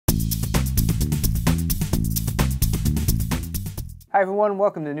Hi everyone,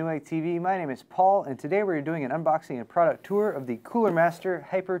 welcome to Newegg TV. My name is Paul, and today we're doing an unboxing and product tour of the Cooler Master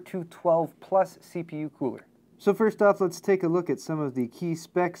Hyper 212 Plus CPU cooler. So first off, let's take a look at some of the key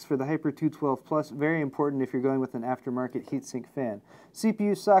specs for the Hyper 212 Plus. Very important if you're going with an aftermarket heatsink fan.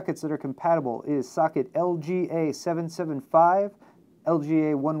 CPU sockets that are compatible is socket LGA775,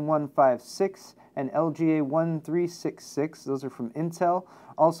 LGA1156, and LGA1366. Those are from Intel.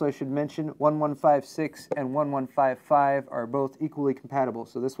 Also, I should mention 1156 and 1155 are both equally compatible.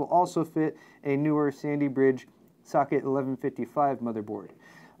 So this will also fit a newer Sandy Bridge socket 1155 motherboard.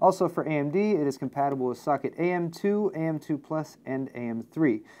 Also for AMD, it is compatible with socket AM2, AM2 Plus, and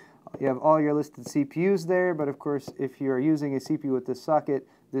AM3. You have all your listed CPUs there, but of course, if you are using a CPU with this socket,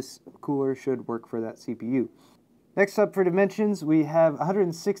 this cooler should work for that CPU. Next up for dimensions, we have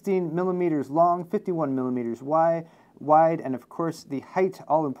 116 millimeters long, 51 millimeters wide, and of course the height,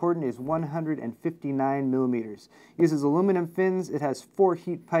 all important, is 159 millimeters. It uses aluminum fins, it has 4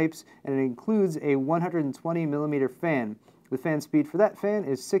 heat pipes, and it includes a 120 millimeter fan. The fan speed for that fan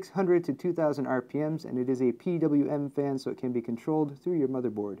is 600 to 2000 RPMs, and it is a PWM fan, so it can be controlled through your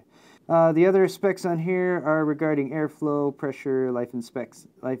motherboard. The other specs on here are regarding airflow, pressure, life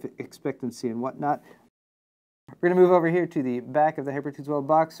expectancy, and whatnot. We're going to move over here to the back of the Hyper 212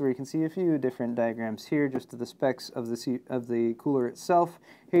 box where you can see a few different diagrams here, just to the specs of the cooler itself.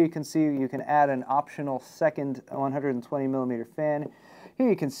 Here you can see you can add an optional second 120 millimeter fan. Here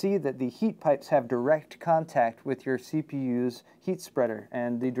you can see that the heat pipes have direct contact with your CPU's heat spreader,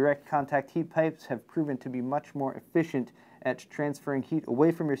 and the direct contact heat pipes have proven to be much more efficient at transferring heat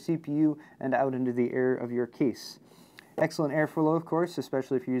away from your CPU and out into the air of your case. Excellent airflow, of course,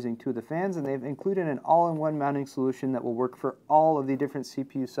 especially if you're using 2 of the fans, and they've included an all-in-one mounting solution that will work for all of the different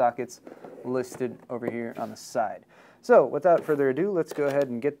CPU sockets listed over here on the side. So, without further ado, let's go ahead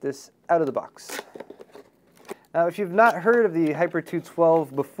and get this out of the box. Now, if you've not heard of the Hyper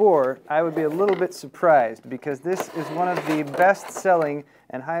 212 before, I would be a little bit surprised, because this is one of the best-selling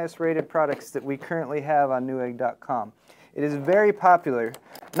and highest-rated products that we currently have on Newegg.com. It is very popular,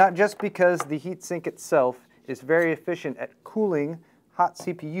 not just because the heatsink itself is very efficient at cooling hot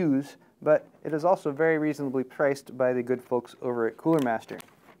CPUs, but it is also very reasonably priced by the good folks over at Cooler Master.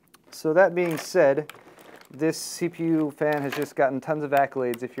 So that being said, this CPU fan has just gotten tons of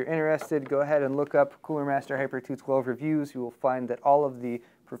accolades. If you're interested, go ahead and look up Cooler Master Hyper 212 reviews. You will find that all of the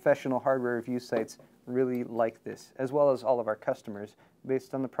professional hardware review sites really like this, as well as all of our customers,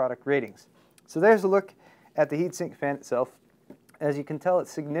 based on the product ratings. So there's a look at the heatsink fan itself. As you can tell,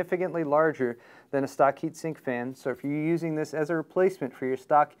 it's significantly larger than a stock heatsink fan, so if you're using this as a replacement for your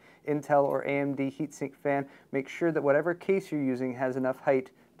stock Intel or AMD heatsink fan, make sure that whatever case you're using has enough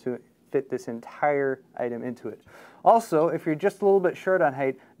height to fit this entire item into it. Also, if you're just a little bit short on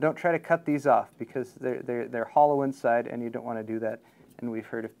height, don't try to cut these off, because they're hollow inside and you don't want to do that, and we've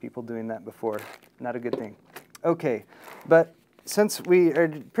heard of people doing that before. Not a good thing. Okay, but since we are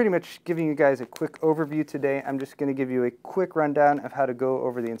pretty much giving you guys a quick overview today, I'm just going to give you a quick rundown of how to go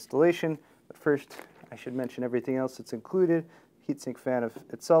over the installation. But first, I should mention everything else that's included. Heatsink fan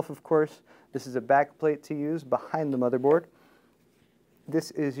itself, of course. This is a backplate to use behind the motherboard.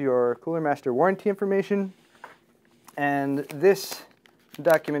 This is your Cooler Master warranty information. And this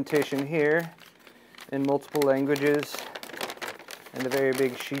documentation here in multiple languages and a very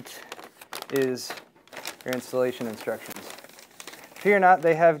big sheet is your installation instructions. Fear not,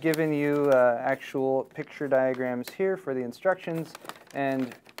 they have given you actual picture diagrams here for the instructions,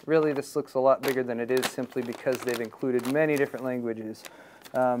 and really this looks a lot bigger than it is simply because they've included many different languages.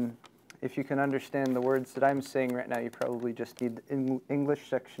 If you can understand the words that I'm saying right now, you probably just need the English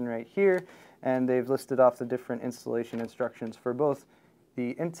section right here, and they've listed off the different installation instructions for both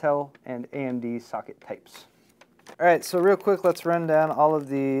the Intel and AMD socket types. Alright, so real quick, let's run down all of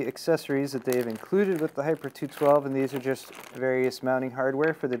the accessories that they've included with the Hyper 212, and these are just various mounting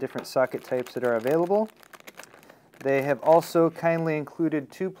hardware for the different socket types that are available. They have also kindly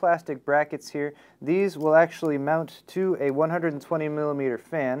included 2 plastic brackets here. These will actually mount to a 120 millimeter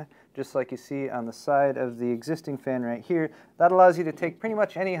fan, just like you see on the side of the existing fan right here. That allows you to take pretty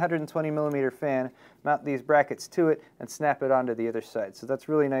much any 120 millimeter fan, mount these brackets to it, and snap it onto the other side. So that's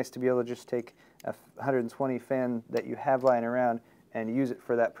really nice to be able to just take a 120 fan that you have lying around and use it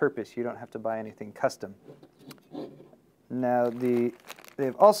for that purpose. You don't have to buy anything custom. Now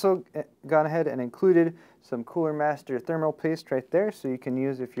they've also gone ahead and included some Cooler Master thermal paste right there, so you can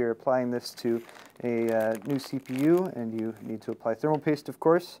use if you're applying this to a new CPU and you need to apply thermal paste, of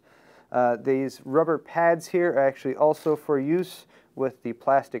course. These rubber pads here are actually also for use with the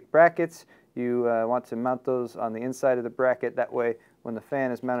plastic brackets. You want to mount those on the inside of the bracket. That way, when the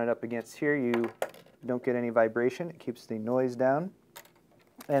fan is mounted up against here, you don't get any vibration. It keeps the noise down.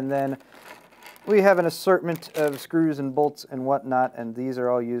 And then we have an assortment of screws and bolts and whatnot, and these are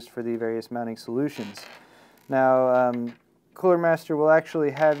all used for the various mounting solutions. Now, Cooler Master will actually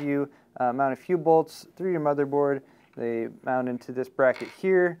have you mount a few bolts through your motherboard. They mount into this bracket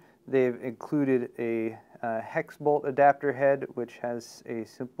here. They've included a hex bolt adapter head, which has a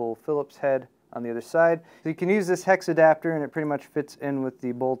simple Phillips head on the other side. So you can use this hex adapter, and it pretty much fits in with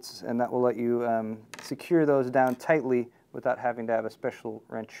the bolts, and that will let you secure those down tightly without having to have a special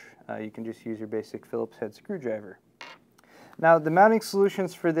wrench. You can just use your basic Phillips head screwdriver. Now, the mounting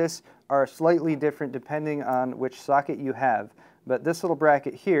solutions for this are slightly different depending on which socket you have, but this little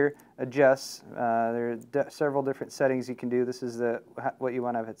bracket here adjusts. There are several different settings you can do. This is what you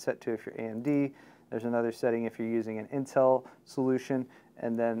want to have it set to if you're AMD. There's another setting if you're using an Intel solution,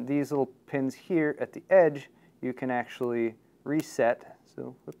 and then these little pins here at the edge you can actually reset.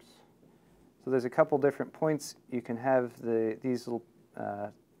 So, whoops. So there's a couple different points you can have these little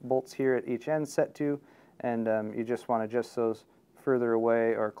bolts here at each end set to, and you just want to adjust those further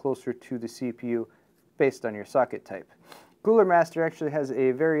away or closer to the CPU based on your socket type. Cooler Master actually has a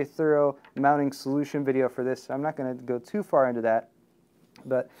very thorough mounting solution video for this, so I'm not going to go too far into that.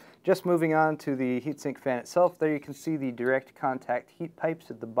 But just moving on to the heatsink fan itself, there you can see the direct contact heat pipes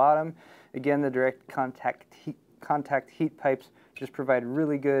at the bottom. Again, the direct contact heat pipes just provide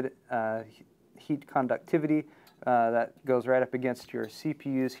really good heat conductivity that goes right up against your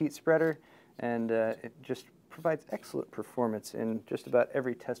CPU's heat spreader, and it just provides excellent performance in just about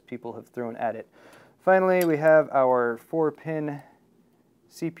every test people have thrown at it. Finally, we have our 4-pin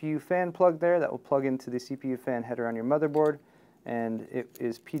CPU fan plug there that will plug into the CPU fan header on your motherboard, and it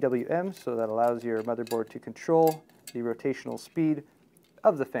is PWM, so that allows your motherboard to control the rotational speed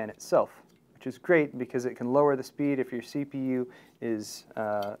of the fan itself, which is great because it can lower the speed if your CPU is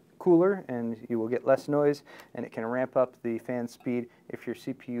cooler and you will get less noise, and it can ramp up the fan speed if your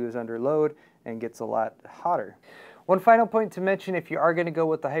CPU is under load and gets a lot hotter. One final point to mention if you are going to go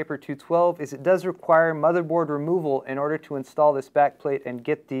with the Hyper 212 is it does require motherboard removal in order to install this backplate and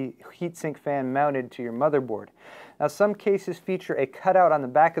get the heatsink fan mounted to your motherboard. Now, some cases feature a cutout on the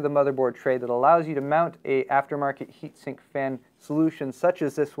back of the motherboard tray that allows you to mount a aftermarket heatsink fan solution such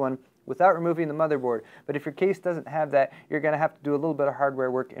as this one without removing the motherboard. But if your case doesn't have that, you're going to have to do a little bit of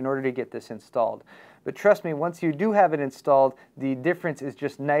hardware work in order to get this installed. But trust me, once you do have it installed, the difference is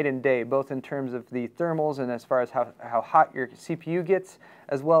just night and day, both in terms of the thermals and as far as how hot your CPU gets,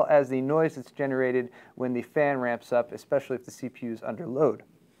 as well as the noise that's generated when the fan ramps up, especially if the CPU is under load.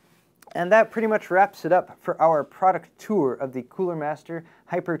 And that pretty much wraps it up for our product tour of the Cooler Master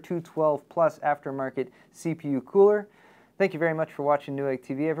Hyper 212 Plus aftermarket CPU cooler. Thank you very much for watching Newegg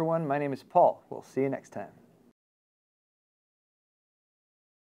TV, everyone. My name is Paul. We'll see you next time.